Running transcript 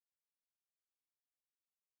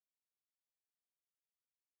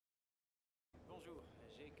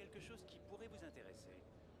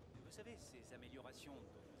savez, ces améliorations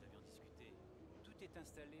dont nous avions discuté, tout est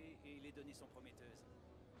installé et les données sont prometteuses.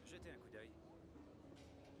 Jetez un coup d'œil.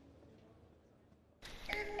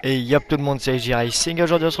 Et yop tout le monde, c'est SHAREfactory.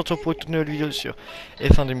 Aujourd'hui on se retrouve pour une nouvelle vidéo sur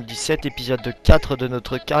F1 2017, épisode 4 de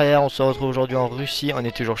notre carrière. On se retrouve aujourd'hui en Russie, on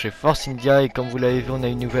est toujours chez Force India et comme vous l'avez vu on a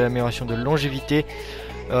une nouvelle amélioration de longévité.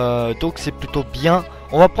 Donc c'est plutôt bien.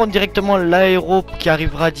 On va prendre directement l'aéro qui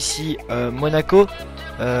arrivera d'ici Monaco.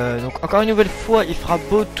 Donc encore une nouvelle fois il fera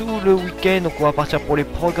beau tout le week-end, donc on va partir pour les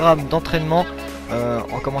programmes d'entraînement.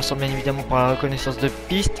 En commençant bien évidemment par la reconnaissance de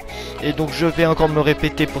piste. Et donc je vais encore me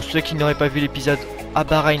répéter pour ceux qui n'auraient pas vu l'épisode à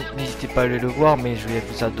Bahreïn, n'hésitez pas à aller le voir, mais je vais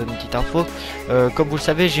vous donner une petite info. Comme vous le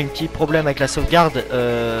savez, j'ai un petit problème avec la sauvegarde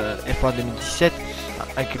F1 2017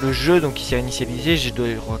 avec le jeu, donc il s'est initialisé, j'ai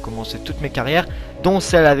dû recommencer toutes mes carrières, dont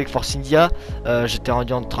celle avec Force India. J'étais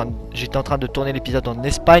en train de tourner l'épisode en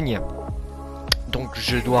Espagne. Donc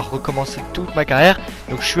je dois recommencer toute ma carrière.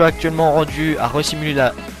 Donc je suis actuellement rendu à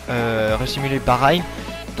resimuler Bahreïn.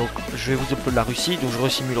 Donc je vais vous upload la Russie. Donc je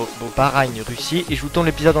resimule Bahreïn, Russie. Et je vous tourne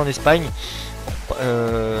l'épisode en Espagne.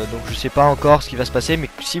 Donc je sais pas encore ce qui va se passer. Mais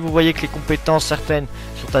si vous voyez que les compétences certaines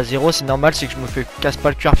sont à 0, c'est normal. C'est que je me casse pas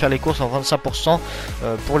le cœur à faire les courses en 25%.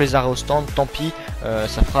 Pour les arrêts au stand, tant pis.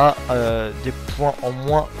 Ça fera des points en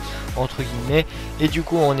moins entre guillemets. Et du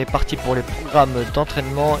coup on est parti pour les programmes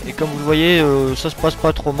d'entraînement. Et comme vous le voyez, ça se passe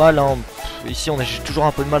pas trop mal, hein. Ici j'ai toujours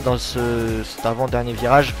un peu de mal dans cet avant-dernier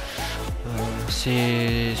virage.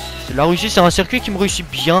 La Russie, c'est un circuit qui me réussit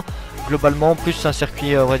bien globalement. En plus c'est un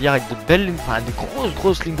circuit on va dire avec de belles, enfin de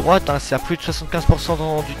grosses lignes droites, hein. C'est à plus de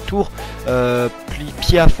 75% du tour,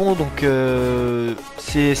 pied à fond. Donc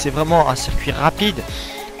c'est vraiment un circuit rapide,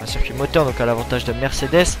 un circuit moteur, donc à l'avantage de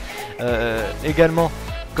Mercedes. Également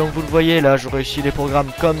comme vous le voyez là, je réussis les programmes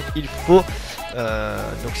comme il faut.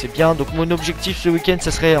 Donc c'est bien. Donc mon objectif ce week-end, ça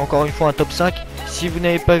serait encore une fois un top 5. Si vous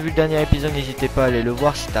n'avez pas vu le dernier épisode, n'hésitez pas à aller le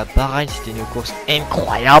voir. C'était à Bahreïn, c'était une course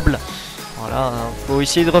incroyable. Voilà, hein. Faut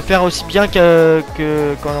essayer de refaire aussi bien qu'à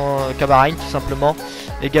Bahreïn tout simplement.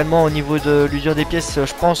 Également au niveau de l'usure des pièces,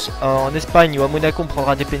 je pense en Espagne ou à Monaco on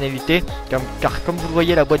prendra des pénalités, car comme vous le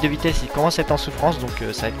voyez la boîte de vitesse il commence à être en souffrance, donc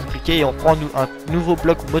ça va être compliqué. Et on prend un nouveau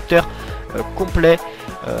bloc moteur complet.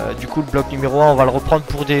 Du coup le bloc numéro 1 on va le reprendre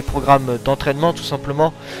pour des programmes d'entraînement tout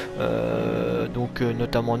simplement, donc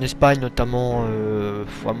notamment en Espagne, notamment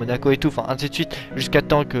à Monaco et tout, enfin ainsi de suite, jusqu'à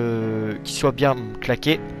temps qu'il soit bien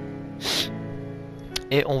claqué.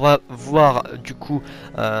 Et on va voir du coup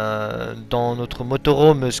dans notre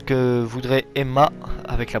motorhome ce que voudrait Emma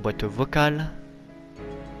avec la boîte vocale.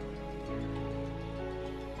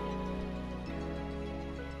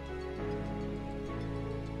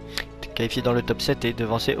 Qualifié dans le top 7 et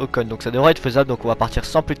devancer Ocon, donc ça devrait être faisable. Donc on va partir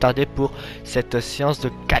sans plus tarder pour cette séance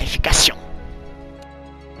de qualification.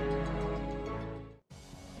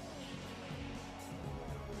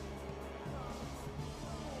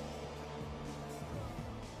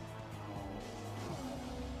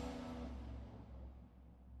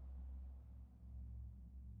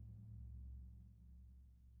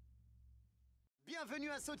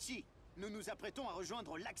 Bienvenue à Sochi. Nous nous apprêtons à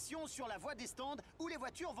rejoindre l'action sur la voie des stands où les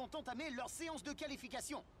voitures vont entamer leur séance de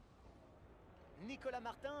qualification. Nicolas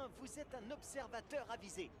Martin, vous êtes un observateur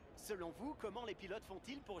avisé. Selon vous, comment les pilotes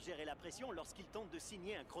font-ils pour gérer la pression lorsqu'ils tentent de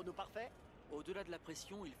signer un chrono parfait? Au-delà de la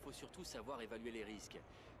pression, il faut surtout savoir évaluer les risques.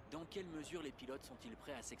 Dans quelle mesure les pilotes sont-ils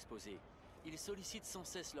prêts à s'exposer? Ils sollicitent sans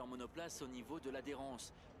cesse leur monoplace au niveau de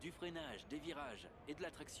l'adhérence, du freinage, des virages et de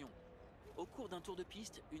la traction. Au cours d'un tour de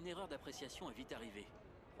piste, une erreur d'appréciation est vite arrivée.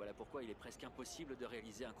 Voilà pourquoi il est presque impossible de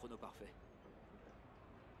réaliser un chrono parfait.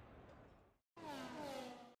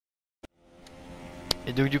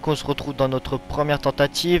 Et donc du coup on se retrouve dans notre première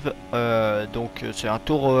tentative. Donc c'est un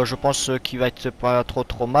tour je pense qui va être pas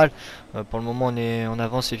trop mal. Pour le moment on est en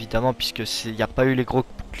avance évidemment, puisque il n'y a pas eu les gros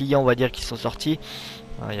clients on va dire qui sont sortis.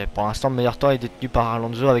 Pour l'instant le meilleur temps est détenu par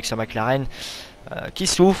Alonso avec sa McLaren. Qui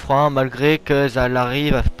souffre, hein, malgré que ça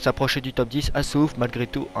arrive à s'approcher du top 10, elle souffre malgré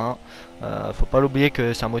tout, hein. Faut pas l'oublier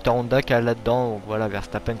que c'est un moteur Honda qui a là-dedans, donc voilà,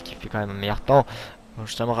 Verstappen qui fait quand même un meilleur temps.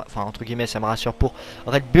 Enfin entre guillemets ça me rassure pour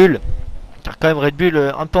Red Bull, car quand même Red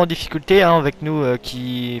Bull un peu en difficulté, hein, avec nous,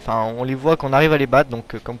 enfin on les voit qu'on arrive à les battre,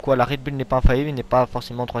 donc comme quoi la Red Bull n'est pas infaillible, il n'est pas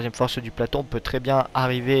forcément troisième force du plateau, on peut très bien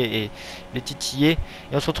arriver et les titiller.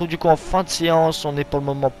 Et on se retrouve du coup en fin de séance, on est pour le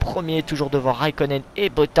moment premier, toujours devant Raikkonen et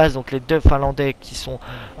Bottas, donc les deux Finlandais qui sont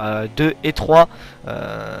 2 et 3,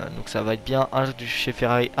 donc ça va être bien, un de chez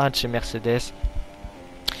Ferrari, un de chez Mercedes.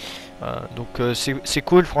 Donc c'est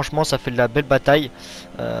cool, franchement ça fait de la belle bataille.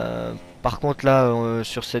 Par contre là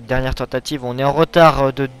sur cette dernière tentative on est en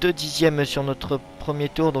retard de 2 dixièmes sur notre premier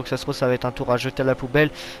tour, donc ça se trouve ça va être un tour à jeter à la poubelle.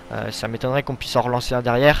 Ça m'étonnerait qu'on puisse en relancer un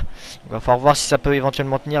derrière. Il va falloir voir si ça peut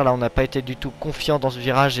éventuellement tenir. Là on n'a pas été du tout confiant dans ce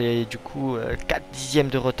virage et du coup 4 dixièmes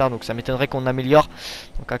de retard, donc ça m'étonnerait qu'on améliore.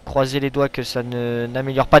 Donc à croiser les doigts que ça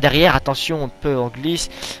n'améliore pas derrière. Attention, on peut en glisse.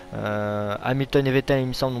 Hamilton et Vettel il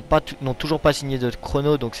me semble n'ont toujours pas signé de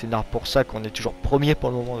chrono, donc c'est pour ça qu'on est toujours premier pour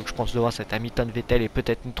le moment. Donc je pense devoir cette Hamilton, Vettel et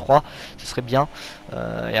peut-être une 3, ce serait bien.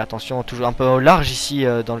 Et attention, toujours un peu au large ici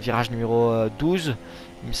dans le virage numéro 12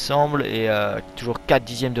 il me semble, et toujours 4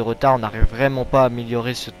 dixièmes de retard. On n'arrive vraiment pas à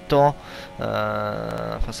améliorer ce temps.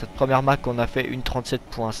 Enfin cette première marque on a fait une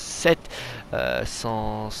 37.7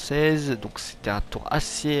 116, donc c'était un tour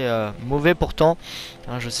assez mauvais pourtant.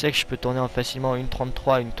 Je sais que je peux tourner facilement une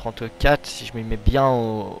 33, une 34 si je me mets bien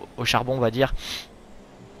au charbon on va dire.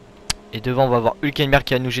 Et devant on va avoir Hülkenberg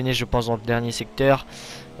qui va nous gêner je pense dans le dernier secteur.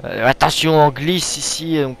 Attention on glisse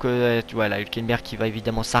ici, donc tu vois là Hülkenberg qui va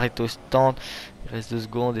évidemment s'arrêter au stand. Il reste 2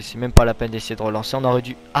 secondes et c'est même pas la peine d'essayer de relancer. On aurait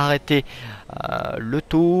dû arrêter le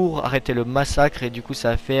tour, arrêter le massacre, et du coup ça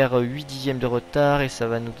va faire 8 dixièmes de retard et ça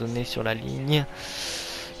va nous donner sur la ligne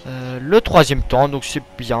le 3e temps, donc c'est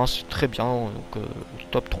bien, c'est très bien, donc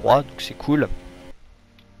top 3, donc c'est cool.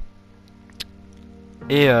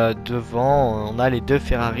 Et devant on a les 2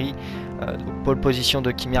 Ferrari. Donc pole position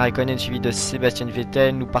de Kimi Raikkonen suivi de Sébastien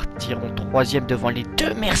Vettel. Nous partirons 3e devant les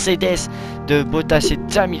 2 Mercedes de Bottas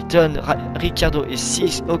et Hamilton. Ricciardo est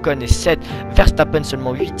 6, Ocon est 7, Verstappen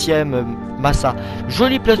seulement 8e, Massa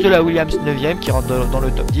jolie place de la Williams 9e qui rentre dans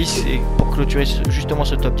le top 10. Et pour clôturer justement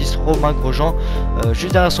ce top 10, Romain Grosjean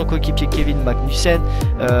juste derrière son coéquipier Kevin Magnussen.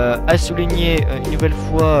 A souligné une nouvelle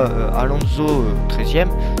fois Alonso 13e,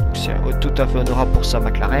 c'est tout à fait honorable pour sa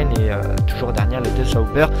McLaren. Et toujours dernière les 2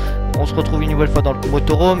 Sauber. On se retrouve une nouvelle fois dans le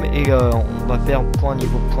motorhome et on va faire point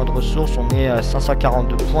niveau point de ressources. On est à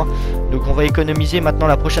 542 points, donc on va économiser. Maintenant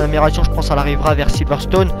la prochaine amélioration je pense elle arrivera vers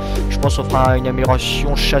Silverstone. Je pense qu'on fera une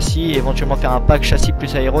amélioration châssis, éventuellement faire un pack châssis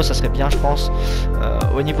plus aéro, ça serait bien je pense.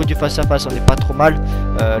 Au niveau du face à face on n'est pas trop mal.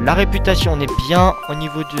 La réputation on est bien. Au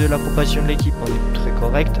niveau de la proposition de l'équipe on est très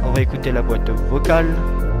correct. On va écouter la boîte vocale.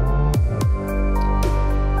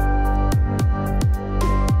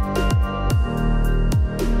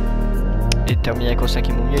 Terminé avec au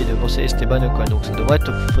 5e au milieu et devancer Esteban Ocon, donc ça devrait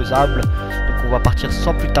être faisable. Donc on va partir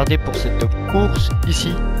sans plus tarder pour cette course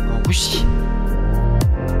ici en Russie.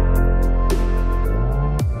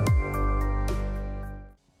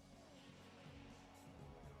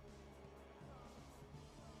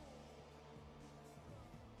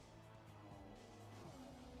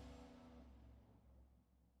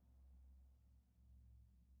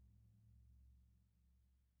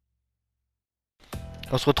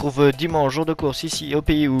 On se retrouve dimanche, jour de course ici au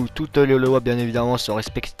pays où toutes les lois bien évidemment sont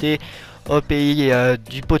respectées. Au pays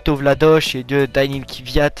du poteau Vladoche et de Daniil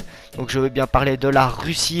Kvyat. Donc je veux bien parler de la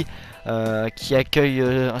Russie qui accueille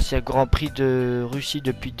un Grand Prix de Russie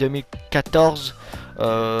depuis 2014.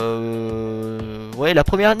 Ouais, la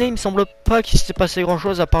première année il me semble pas qu'il s'était passé grand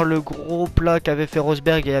chose à part le gros plat qu'avait fait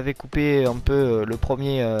Rosberg et avait coupé un peu le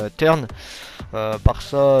premier turn. Par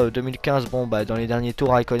ça 2015 bon bah dans les derniers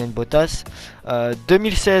tours Raikkonen Bottas.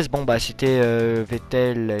 2016 bon bah c'était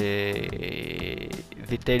Vettel et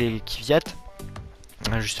Kvyat.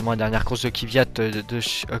 Justement la dernière course de Kvyat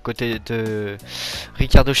à côté de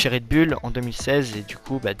Ricciardo chez Red Bull en 2016. Et du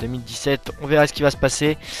coup 2017 on verra ce qui va se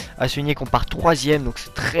passer. À souligner qu'on part 3ème, donc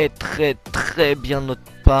c'est très bien de notre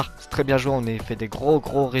part, c'est très bien joué, on a fait des gros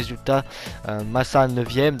résultats. Massa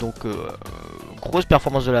 9ème, donc grosse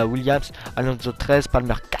performance de la Williams. Alonso 13,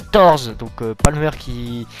 Palmer 14, donc Palmer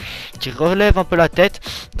qui relève un peu la tête.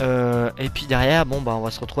 Et puis derrière bon bah on va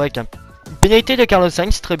se retrouver avec une pénalité de Carlos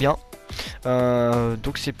Sainz, très bien.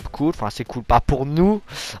 Donc c'est cool, enfin c'est cool pas pour nous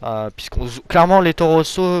puisqu'on clairement les Toro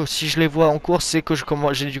Rosso si je les vois en course c'est que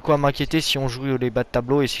j'ai du coup à m'inquiéter si on joue les bas de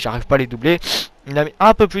tableau et si j'arrive pas à les doubler. Il a mis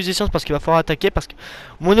un peu plus d'essence parce qu'il va falloir attaquer, parce que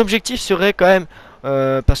mon objectif serait quand même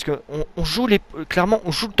parce que on joue clairement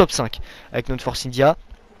on joue le top 5 avec notre Force India.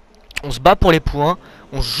 On se bat pour les points,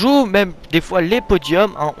 on joue même des fois les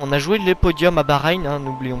podiums, hein. On a joué les podiums à Bahreïn, hein,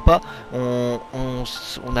 n'oublions pas.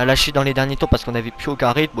 On a lâché dans les derniers tours parce qu'on avait plus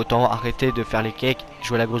aucun rythme. Autant arrêter de faire les cakes,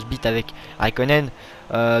 jouer la grosse bite avec Raikkonen.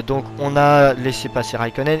 Donc on a laissé passer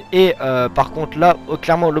Raikkonen. Et par contre là,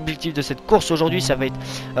 clairement l'objectif de cette course aujourd'hui ça va être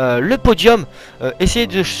le podium. Essayer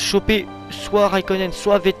de choper soit Raikkonen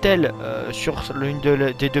soit Vettel sur l'une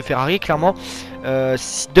des 2 Ferrari clairement.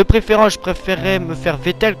 De préférence je préférerais me faire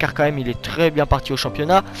Vettel car quand même il est très bien parti au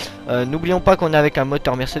championnat. N'oublions pas qu'on est avec un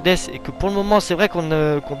moteur Mercedes et que pour le moment c'est vrai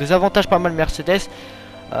qu'on désavantage pas mal Mercedes.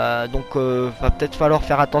 Donc va peut-être falloir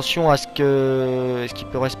faire attention à ce qui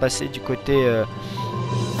pourrait se passer du côté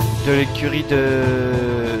de l'écurie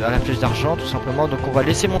à la flèche d'argent tout simplement. Donc on va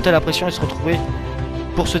laisser monter la pression et se retrouver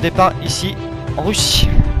pour ce départ ici en Russie.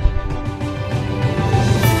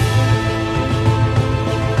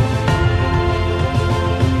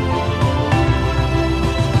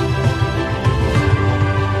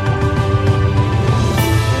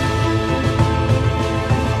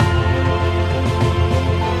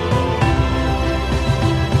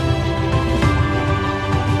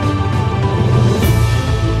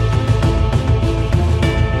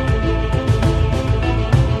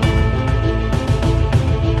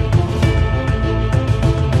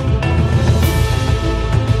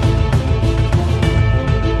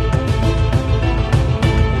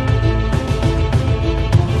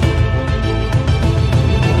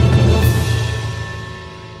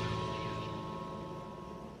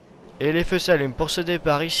 Et les feux s'allument pour ce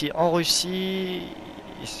départ ici en Russie.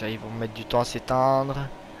 Et ça, ils vont mettre du temps à s'éteindre.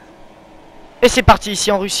 Et c'est parti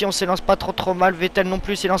ici en Russie, on s'élance pas trop mal. Vettel non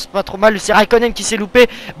plus s'élance pas trop mal. C'est Raikkonen qui s'est loupé.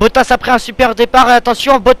 Bottas a pris un super départ. Et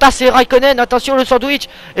attention, Bottas et Raikkonen. Attention le sandwich.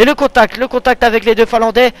 Et le contact avec les deux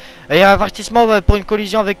Finlandais. Et un avertissement pour une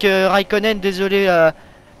collision avec Raikkonen. Désolé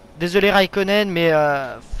Raikkonen, mais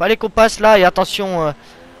fallait qu'on passe là. Et attention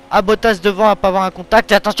à Bottas devant à pas avoir un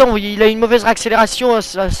contact. Et attention, il a une mauvaise réaccélération à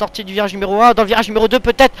la sortie du virage numéro 1. Dans le virage numéro 2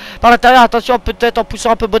 peut-être par l'intérieur. Attention, peut-être en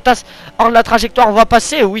poussant un peu Bottas hors de la trajectoire. On va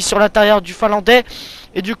passer, oui, sur l'intérieur du Finlandais.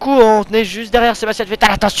 Et du coup, on est juste derrière Sébastien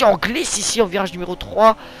Vettel. Attention, on glisse ici au virage numéro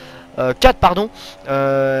 3. 4 pardon.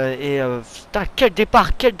 Putain, quel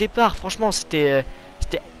départ. Franchement, c'était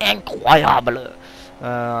incroyable.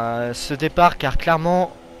 Ce départ, car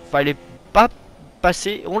clairement, fallait pas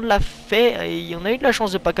passer, on l'a fait et on a eu de la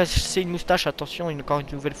chance de pas casser une moustache. Attention, encore une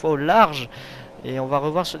nouvelle fois au large, et on va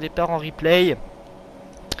revoir ce départ en replay.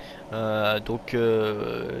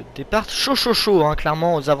 Départ chaud hein,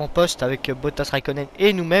 clairement aux avant-postes avec Bottas, Raikkonen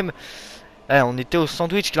et nous-mêmes. On était au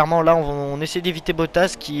sandwich, clairement là on essaie d'éviter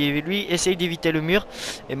Bottas qui lui essaye d'éviter le mur,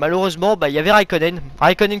 et malheureusement il y avait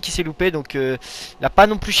Raikkonen qui s'est loupé, donc il n'a pas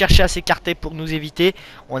non plus cherché à s'écarter pour nous éviter,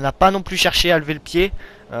 on n'a pas non plus cherché à lever le pied,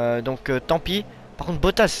 tant pis. Par contre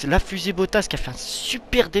Bottas, la fusée Bottas qui a fait un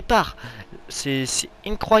super départ, c'est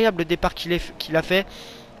incroyable le départ qu'il a fait.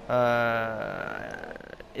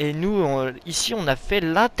 Et nous ici on a fait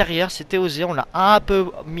l'intérieur, c'était osé, on l'a un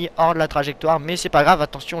peu mis hors de la trajectoire, mais c'est pas grave.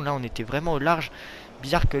 Attention, là on était vraiment au large.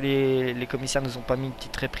 Bizarre que les commissaires nous ont pas mis une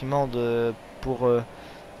petite réprimande pour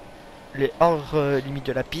les hors limite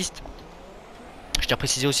de la piste. Je tiens à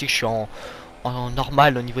préciser aussi que je suis en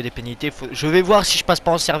normal au niveau des pénalités. Je vais voir si je passe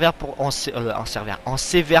pas en sévère pour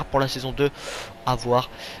la saison 2, à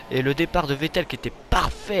voir. Et le départ de Vettel qui était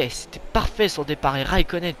parfait, c'était parfait son départ. Et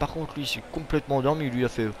Raikkonen par contre lui c'est complètement endormi, lui a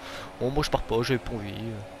fait bon moi je pars pas, j'avais pas envie.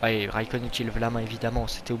 Ouais, Raikkonen qui lève la main évidemment,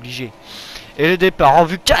 c'était obligé. Et le départ en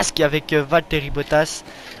vue casque avec Valtteri Bottas.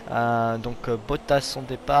 Bottas son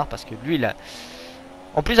départ parce que lui là,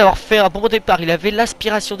 en plus d'avoir fait un bon départ, il avait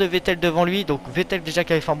l'aspiration de Vettel devant lui. Donc Vettel déjà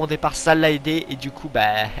qui avait fait un bon départ, ça l'a aidé. Et du coup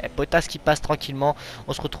Bottas qui passe tranquillement.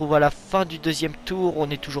 On se retrouve à la fin du deuxième tour. On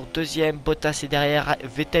est toujours deuxième, Bottas est derrière,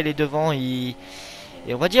 Vettel est devant. Et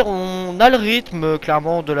on va dire on a le rythme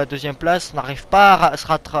clairement de la deuxième place. On n'arrive pas à se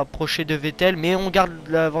rapprocher de Vettel, mais on garde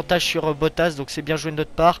l'avantage sur Bottas. Donc c'est bien joué de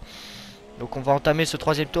notre part. Donc on va entamer ce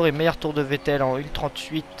troisième tour et meilleur tour de Vettel en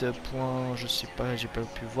 1.38. Je sais pas, j'ai pas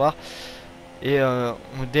pu voir. Et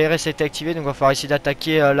mon DRS a été activé, donc il va falloir essayer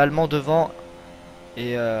d'attaquer l'allemand devant.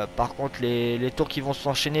 Et par contre les tours qui vont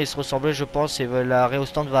s'enchaîner et se ressembler je pense, et l'arrêt au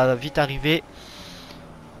stand va vite arriver.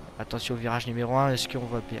 Attention au virage numéro 1, est-ce qu'on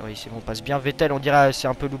va bien? Oui, c'est bon, on passe bien. Vettel on dirait c'est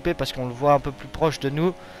un peu loupé parce qu'on le voit un peu plus proche de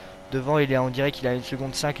nous. Devant on dirait qu'il a 1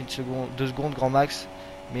 seconde 5, 2 secondes grand max.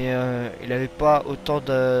 Mais il avait pas autant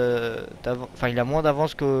enfin il a moins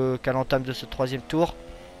d'avance qu'à l'entame de ce troisième tour.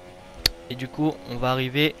 Et du coup on va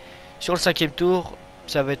arriver sur le cinquième tour.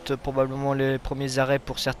 Ça va être probablement les premiers arrêts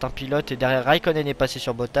pour certains pilotes. Et derrière Raikkonen est passé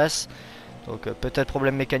sur Bottas. Donc peut-être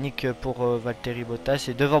problème mécanique pour Valtteri Bottas.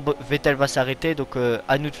 Et devant Vettel va s'arrêter. Donc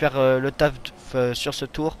à nous de faire le taf sur ce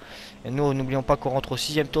tour. Et nous n'oublions pas qu'on rentre au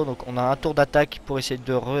sixième tour. Donc on a un tour d'attaque pour essayer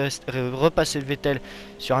de repasser le Vettel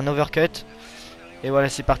sur un overcut. Et voilà,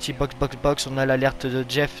 c'est parti, box. On a l'alerte de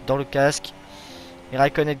Jeff dans le casque. Et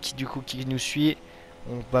Raikkonen qui nous suit.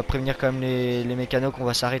 On va prévenir quand même les mécanos qu'on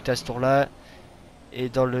va s'arrêter à ce tour là. Et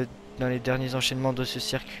dans les derniers enchaînements de ce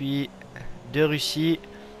circuit de Russie,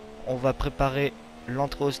 on va préparer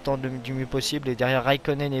l'entrée au stand du mieux possible. Et derrière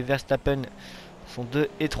Raikkonen et Verstappen sont 2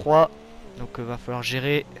 et 3. Donc va falloir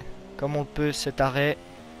gérer comme on peut cet arrêt.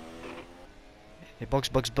 Et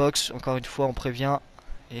box, encore une fois on prévient.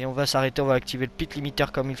 Et on va s'arrêter, on va activer le pit limiter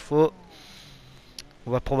comme il faut.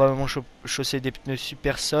 On va probablement chausser des pneus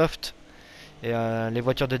super soft. Et les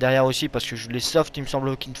voitures de derrière aussi, parce que les soft il me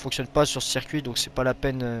semble qu'ils ne fonctionnent pas sur ce circuit, donc c'est pas la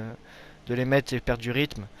peine de les mettre et perdre du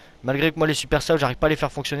rythme. Malgré que moi les super soft j'arrive pas à les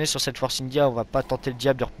faire fonctionner sur cette Force India, on va pas tenter le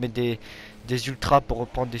diable de remettre des ultras pour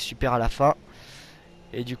reprendre des super à la fin.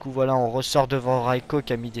 Et du coup voilà, on ressort devant Raikko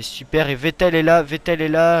qui a mis des super, et Vettel est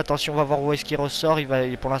là, attention on va voir où est-ce qu'il ressort,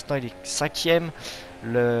 pour l'instant il est 5ème,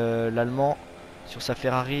 l'allemand. Sur sa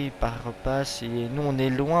Ferrari, il repasse, et nous on est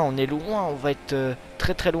loin, on va être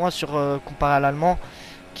très très loin comparé à l'allemand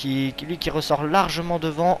qui ressort largement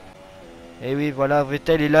devant. Et oui voilà,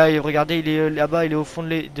 Vettel est là, et regardez il est là-bas, il est au fond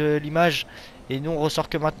de l'image, et nous on ressort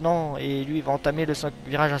que maintenant, et lui il va entamer le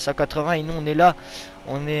virage à 180, et nous on est là,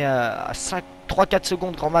 on est à 3-4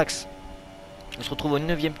 secondes grand max. On se retrouve au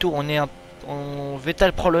 9ème tour,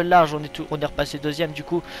 Vettel prend le large, on est repassé deuxième, du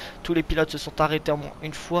coup tous les pilotes se sont arrêtés en moins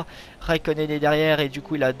une fois. Raikkonen est derrière, et du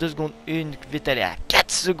coup il a 2 secondes 1, Vettel est à 4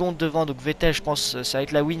 secondes devant, donc Vettel je pense ça va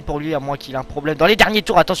être la win pour lui, à moins qu'il ait un problème dans les derniers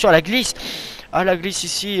tours. Attention à la glisse,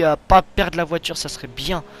 ici, à pas perdre la voiture, ça serait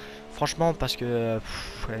bien franchement, parce que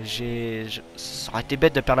ça aurait été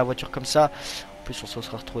bête de perdre la voiture comme ça. En plus on se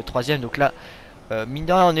serait retrouvé 3ème, donc là mine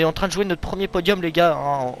de rien, on est en train de jouer notre premier podium les gars,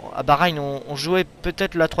 hein. À Bahreïn on jouait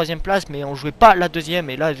peut-être la 3ème place, mais on jouait pas la 2ème,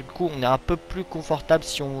 et là du coup on est un peu plus confortable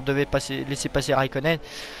si on devait laisser passer Raikkonen.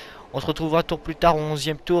 On se retrouve un tour plus tard au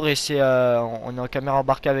 11ème tour, et on est en caméra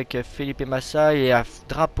embarquée avec Felipe Massa et un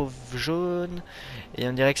drapeau jaune, et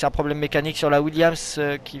on dirait que c'est un problème mécanique sur la Williams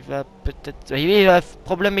qui va peut-être... Oui,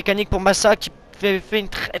 problème mécanique pour Massa qui fait une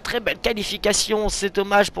très très belle qualification, c'est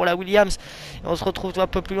dommage pour la Williams. Et on se retrouve un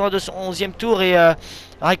peu plus loin de son 11ème tour, et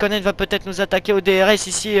Raikkonen va peut-être nous attaquer au DRS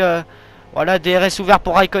ici. Voilà, DRS ouvert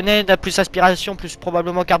pour Raikkonen, plus aspiration, plus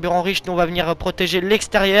probablement carburant riche. Nous on va venir protéger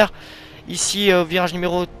l'extérieur ici au virage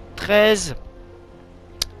numéro 13.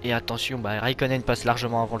 Et attention, Raikkonen passe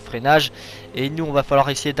largement avant le freinage, et nous on va falloir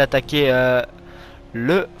essayer d'attaquer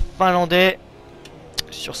le Finlandais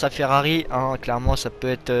sur sa Ferrari, hein. Clairement ça peut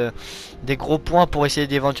être des gros points pour essayer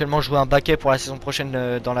d'éventuellement jouer un baquet pour la saison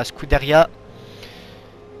prochaine dans la Scuderia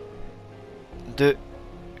de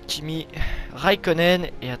Kimi Raikkonen.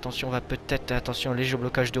 Et attention, on va peut-être, attention, léger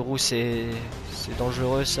blocage de roue, c'est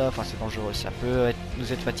dangereux ça, enfin c'est dangereux, ça peut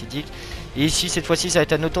nous être fatidique. Et ici cette fois-ci ça va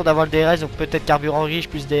être à notre tour d'avoir le DRS, donc peut-être carburant riche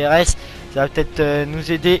plus DRS, ça va peut-être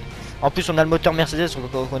nous aider. En plus on a le moteur Mercedes,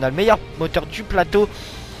 donc on a le meilleur moteur du plateau.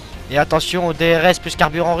 Et attention au DRS plus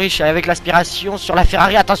carburant riche avec l'aspiration sur la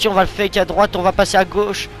Ferrari. Attention, on va le fake à droite, on va passer à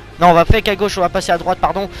gauche. Non, on va fake à gauche, on va passer à droite,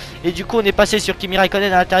 pardon. Et du coup on est passé sur Kimi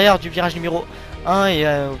Raikkonen à l'intérieur du virage numéro 1. Et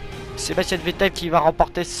Sébastien Vettel qui va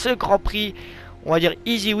remporter ce Grand Prix. On va dire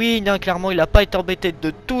easy win, hein. Clairement il n'a pas été embêté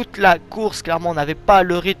de toute la course. Clairement on n'avait pas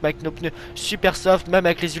le rythme avec nos pneus super soft. Même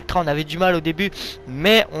avec les ultras on avait du mal au début,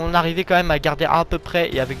 mais on arrivait quand même à garder à peu près.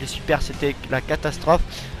 Et avec les super c'était la catastrophe,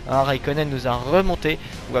 hein. Raikkonen nous a remonté.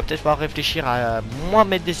 On va peut-être falloir réfléchir à moins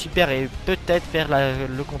mettre des super, et peut-être faire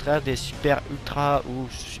le contraire, des super ultra ou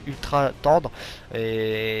ultra tendres,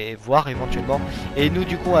 et voir éventuellement. Et nous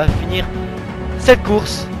du coup on va finir cette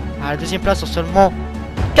course à la 2ème place en seulement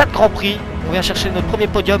 4 Grands Prix. On vient chercher notre premier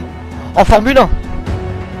podium en Formule 1.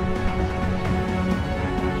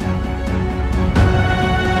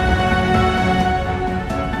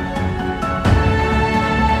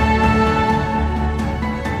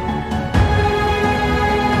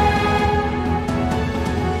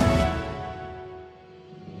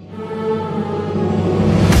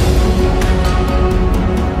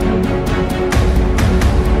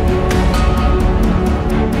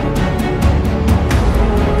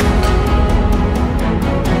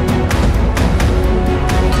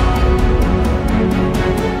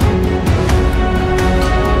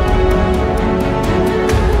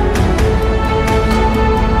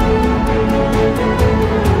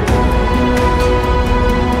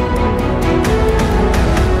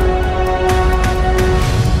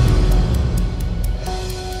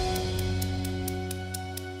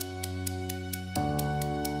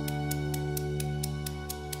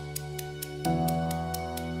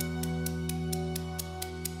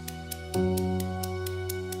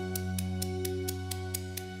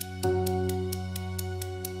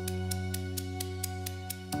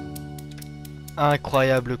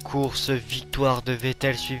 Incroyable course, victoire de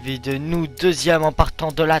Vettel suivi de nous, 2ème en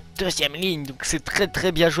partant de la 2ème ligne. Donc c'est très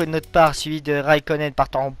très bien joué de notre part, suivi de Raikkonen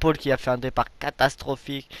partant en pole qui a fait un départ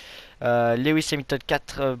catastrophique. Lewis Hamilton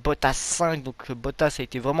 4, Bottas 5, donc Bottas a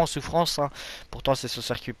été vraiment en souffrance, hein. Pourtant c'est son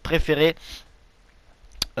circuit préféré.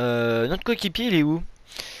 Notre coéquipier il est où?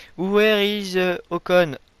 Where is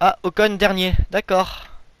Ocon? Ah, Ocon dernier, d'accord.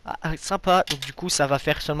 sympa. Donc du coup ça va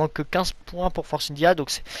faire seulement que 15 points pour Force India,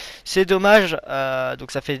 donc c'est dommage.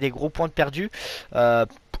 Donc ça fait des gros points de perdus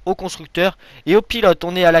au constructeur. Et au pilote,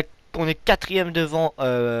 on est quatrième devant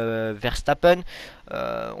Verstappen.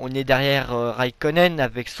 On est derrière Raikkonen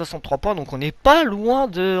avec 63 points, donc on n'est pas loin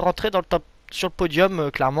de rentrer dans le top sur le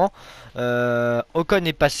podium, clairement. Ocon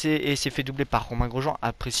est passé et s'est fait doubler par Romain Grosjean,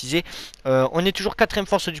 à préciser. On est toujours quatrième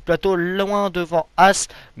force du plateau, loin devant As,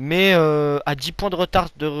 mais à 10 points de retard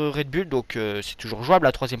de Red Bull, donc c'est toujours jouable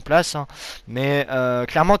la troisième place, hein. Mais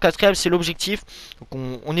clairement quatrième c'est l'objectif,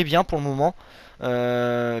 donc on est bien pour le moment.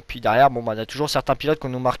 Puis derrière, bon bah on a toujours certains pilotes qui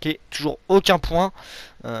n'ont marqué toujours aucun point,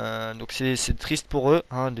 donc c'est triste pour eux,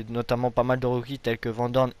 hein, notamment pas mal de rookies tels que Van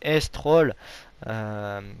Dorn et Stroll.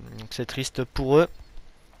 Donc c'est triste pour eux.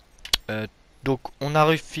 Donc on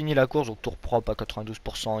a fini la course, donc tour propre à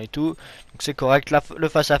 92% et tout, donc c'est correct. Le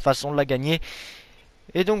face à face on l'a gagné.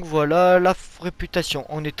 Et donc voilà, la réputation,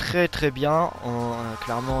 on est très très bien,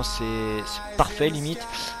 clairement c'est parfait limite.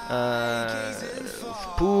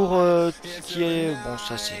 Pour ce qui est, bon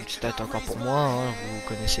ça c'est une stat encore pour moi, hein, vous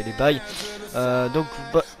connaissez les bails. Donc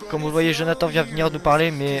bah, comme vous le voyez, Jonathan vient venir nous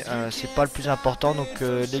parler, mais c'est pas le plus important. Donc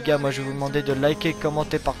les gars, moi je vais vous demander de liker,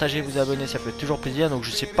 commenter, partager, vous abonner, ça fait toujours plaisir. Donc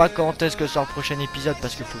je sais pas quand est-ce que sort le prochain épisode,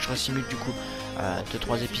 parce qu'il faut que je resimule du coup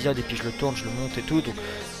 2-3 épisodes et puis je le tourne, je le monte et tout. Donc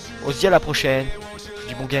on se dit à la prochaine.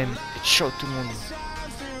 Du bon game et ciao tout le monde.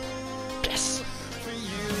 Yes.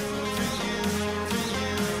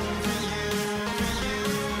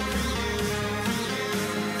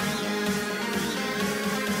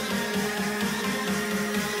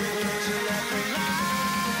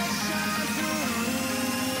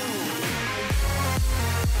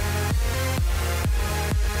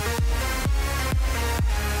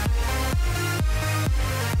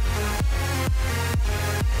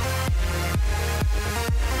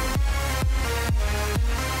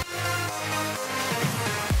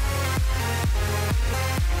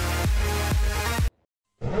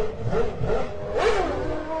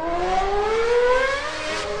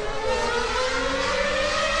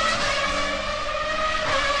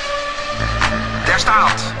 Der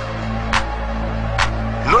Start.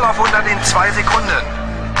 0 auf 100 in 2 Sekunden.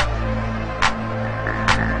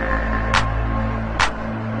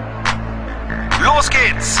 Los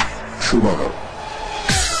geht's. Schumacher.